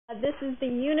This is the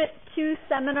Unit 2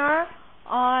 seminar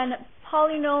on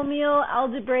polynomial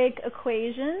algebraic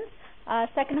equations.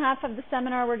 Second half of the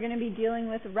seminar, we're going to be dealing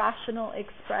with rational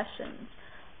expressions.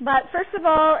 But first of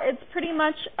all, it's pretty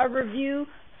much a review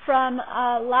from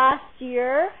last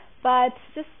year, but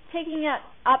just taking it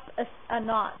up a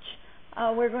notch.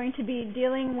 We're going to be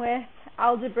dealing with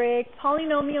algebraic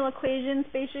polynomial equations,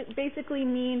 basically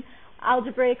mean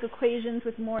algebraic equations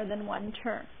with more than one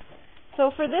term. So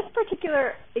for this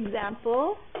particular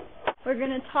example, we're going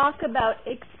to talk about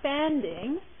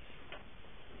expanding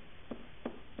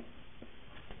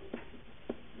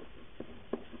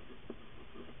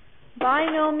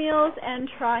binomials and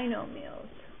trinomials.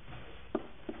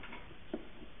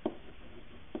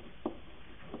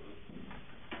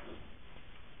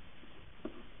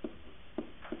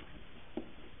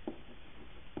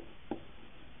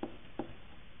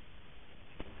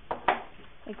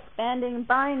 Expanding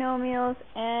binomials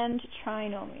and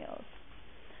trinomials.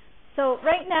 So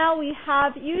right now we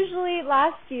have, usually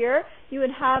last year, you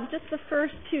would have just the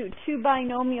first two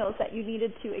binomials that you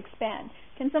needed to expand.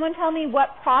 Can someone tell me what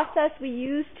process we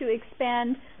use to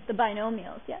expand the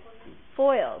binomials? Yes?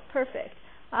 FOIL, perfect.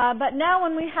 But now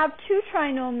when we have two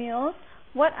trinomials,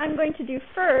 what I'm going to do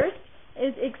first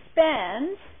is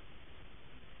expand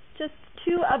just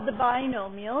two of the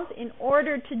binomials in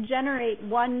order to generate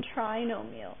one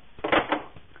trinomial.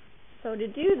 So to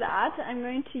do that, I'm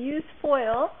going to use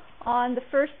FOIL on the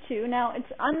first two. Now, it's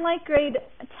unlike grade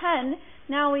 10.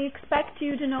 Now we expect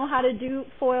you to know how to do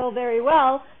FOIL very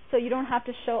well, so you don't have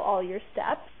to show all your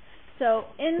steps. So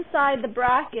inside the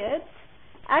brackets,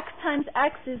 x times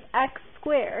x is x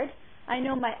squared. I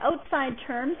know my outside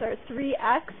terms are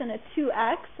 3x and a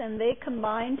 2x, and they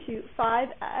combine to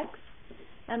 5x.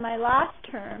 And my last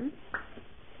term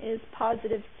is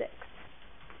positive 6.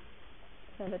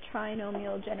 So the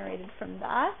trinomial generated from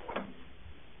that.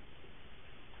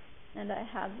 And I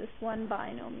have this one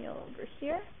binomial over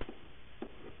here.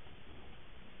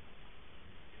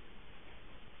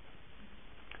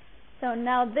 So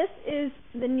now this is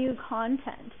the new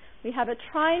content. We have a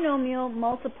trinomial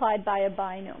multiplied by a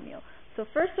binomial. So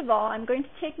first of all, I'm going to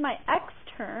take my x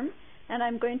term and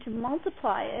I'm going to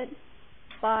multiply it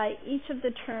by each of the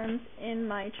terms in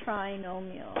my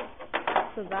trinomial.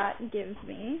 So that gives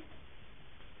me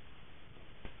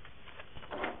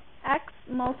x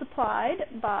multiplied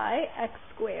by x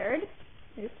squared.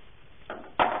 Oops.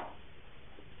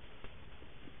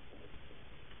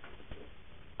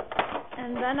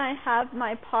 And then I have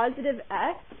my positive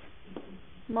x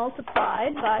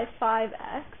multiplied by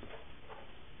 5x.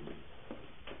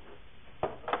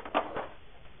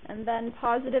 And then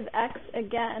positive x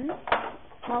again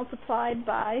multiplied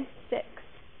by 6.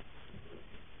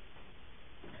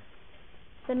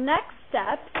 The next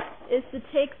step is to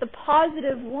take the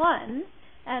positive 1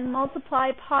 and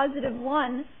multiply positive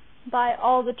 1 by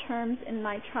all the terms in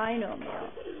my trinomial.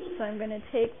 So I'm going to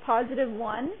take positive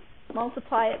 1,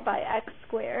 multiply it by x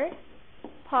squared,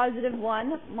 positive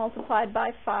 1 multiplied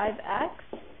by 5x,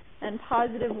 and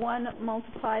positive 1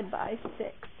 multiplied by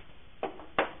 6.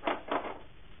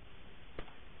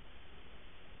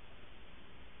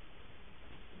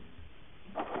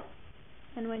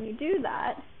 And when you do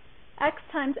that, x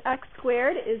times x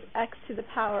squared is x to the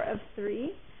power of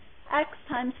 3. X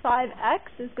times 5x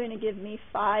is going to give me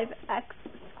 5x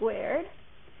squared.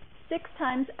 6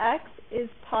 times x is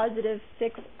positive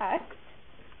 6x.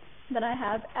 Then I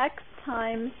have x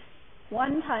times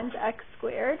 1 times x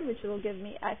squared, which will give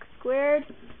me x squared,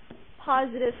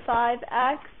 positive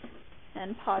 5x,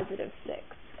 and positive 6.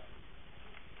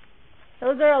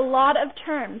 Those are a lot of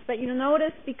terms, but you'll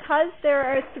notice because there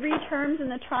are 3 terms in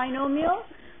the trinomial,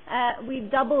 we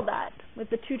double that with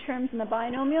the 2 terms in the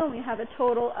binomial, and we have a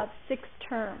total of 6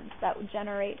 terms that would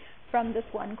generate from this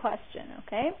one question,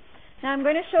 okay? Now I'm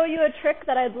going to show you a trick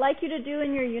that I'd like you to do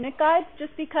in your unit guides,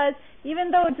 just because even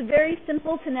though it's very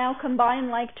simple to now combine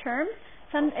like terms,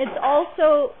 it's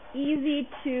also easy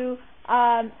to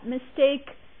mistake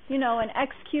an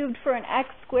x cubed for an x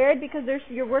squared, because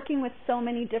you're working with so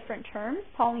many different terms,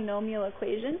 polynomial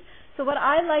equations. So what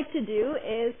I like to do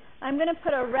is I'm going to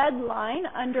put a red line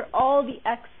under all the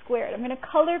x squared. I'm going to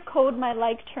color code my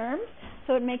like terms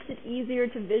so it makes it easier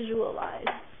to visualize.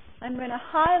 I'm going to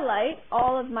highlight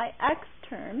all of my x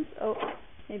terms,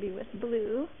 maybe with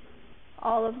blue,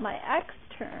 all of my x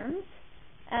terms,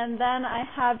 and then I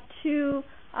have 2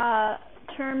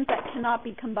 terms that cannot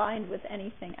be combined with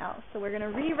anything else. So we're going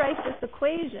to rewrite this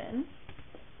equation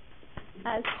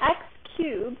as x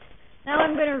cubed. Now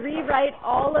I'm going to rewrite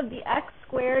all of the x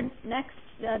squared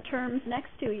terms next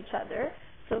to each other.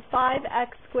 So 5x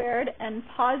squared and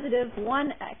positive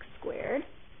 1x squared.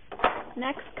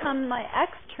 Next come my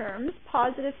x terms,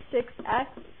 positive 6x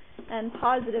and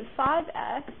positive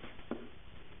 5x.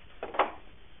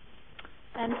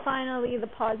 And finally, the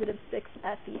positive 6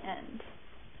 at the end.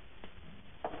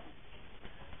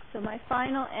 So my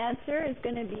final answer is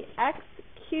going to be x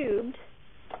cubed.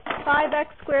 5x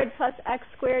squared plus x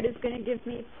squared is going to give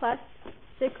me plus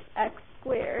 6x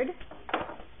squared.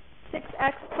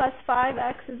 6x plus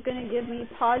 5x is going to give me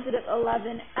positive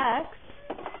 11x.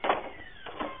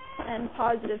 And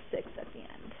positive 6 at the end.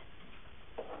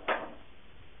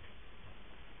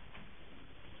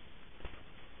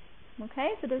 Okay,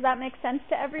 so does that make sense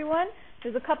to everyone?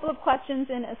 There's a couple of questions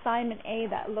in assignment A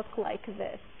that look like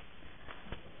this.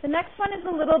 The next one is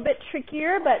a little bit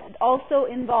trickier, but also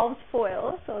involves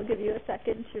FOIL, so I'll give you a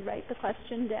second to write the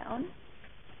question down.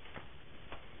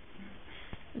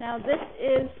 Now this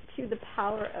is to the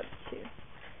power of 2.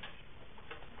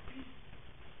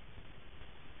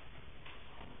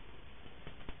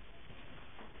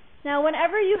 Now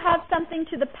whenever you have something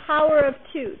to the power of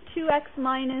 2, 2x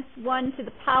minus 1 to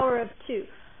the power of 2,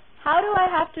 how do I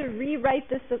have to rewrite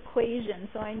this equation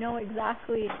so I know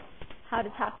exactly how to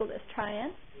tackle this?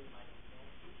 Tryon?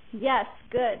 Yes,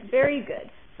 good, very good.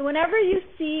 So whenever you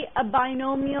see a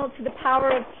binomial to the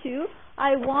power of 2,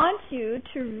 I want you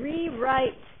to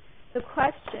rewrite the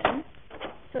question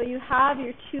so you have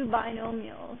your two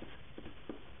binomials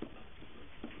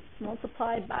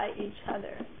multiplied by each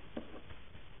other.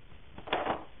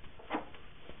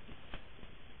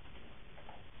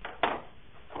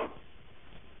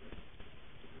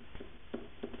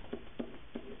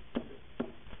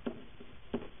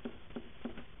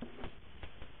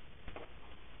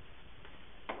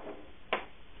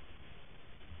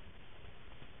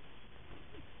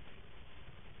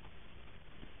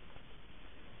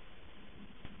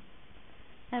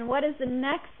 And what is the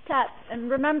next step? And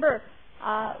remember,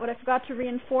 what I forgot to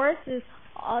reinforce is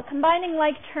combining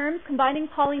like terms, combining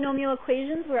polynomial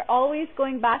equations, we're always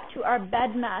going back to our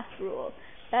BEDMAS rule.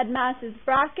 BEDMAS is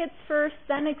brackets first,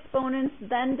 then exponents,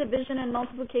 then division and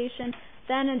multiplication,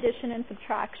 then addition and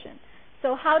subtraction.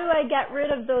 So how do I get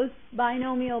rid of those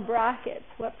binomial brackets?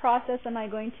 What process am I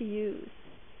going to use?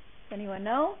 Does anyone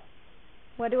know?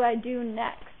 What do I do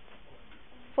next?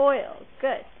 FOIL.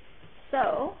 Good.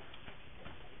 So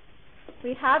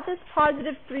we have this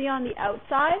positive 3 on the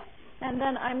outside, and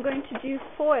then I'm going to do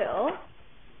FOIL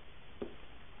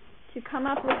to come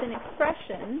up with an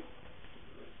expression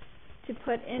to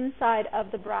put inside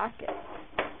of the bracket.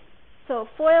 So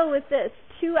FOIL with this,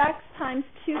 2x times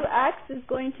 2x is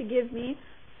going to give me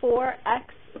 4x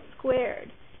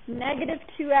squared. Negative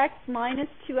 2x minus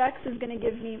 2x is going to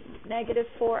give me negative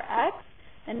 4x,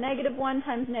 and negative 1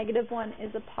 times negative 1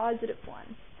 is a positive 1.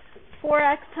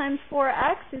 4x times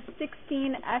 4x is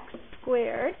 16x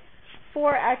squared.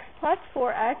 4x plus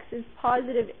 4x is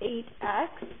positive 8x.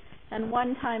 And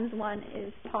 1 times 1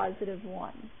 is positive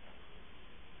 1.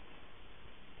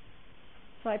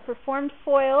 So I performed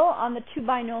FOIL on the two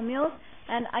binomials,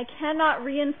 and I cannot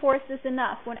reinforce this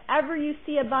enough. Whenever you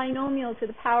see a binomial to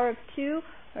the power of 2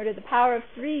 or to the power of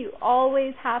 3, you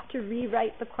always have to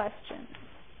rewrite the question.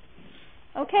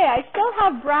 Okay, I still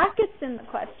have brackets in the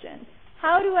question.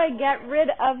 How do I get rid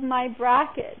of my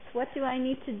brackets? What do I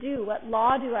need to do? What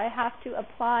law do I have to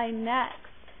apply next?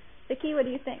 Vicki, what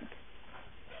do you think?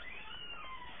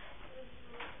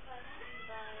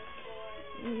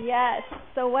 Yes.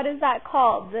 So what is that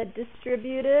called? The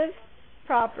distributive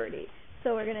property.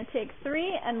 So we're going to take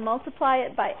 3 and multiply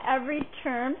it by every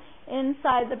term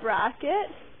inside the bracket.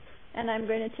 And I'm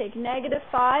going to take negative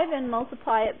 5 and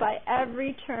multiply it by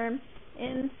every term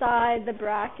inside the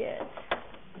bracket.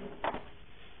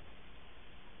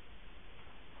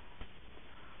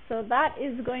 So that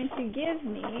is going to give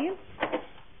me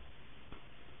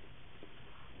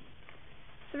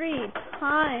 3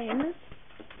 times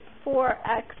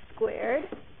 4x squared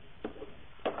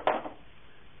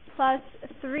plus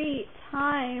 3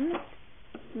 times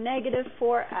negative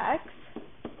 4x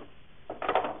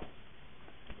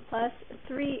plus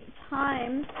 3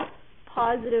 times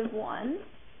positive 1.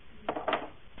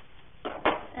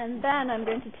 And then I'm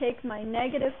going to take my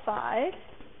negative 5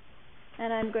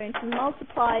 and I'm going to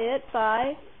multiply it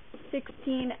by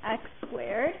 16x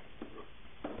squared.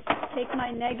 Take my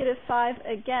negative 5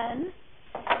 again,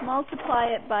 multiply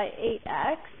it by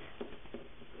 8x,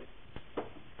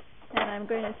 and I'm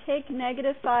going to take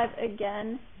negative 5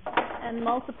 again and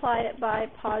multiply it by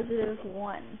positive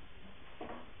 1.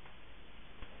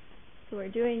 So we're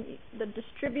doing the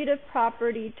distributive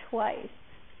property twice.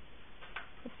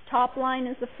 This top line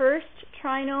is the first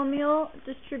trinomial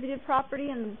distributive property,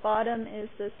 and the bottom is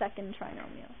the second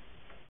trinomial.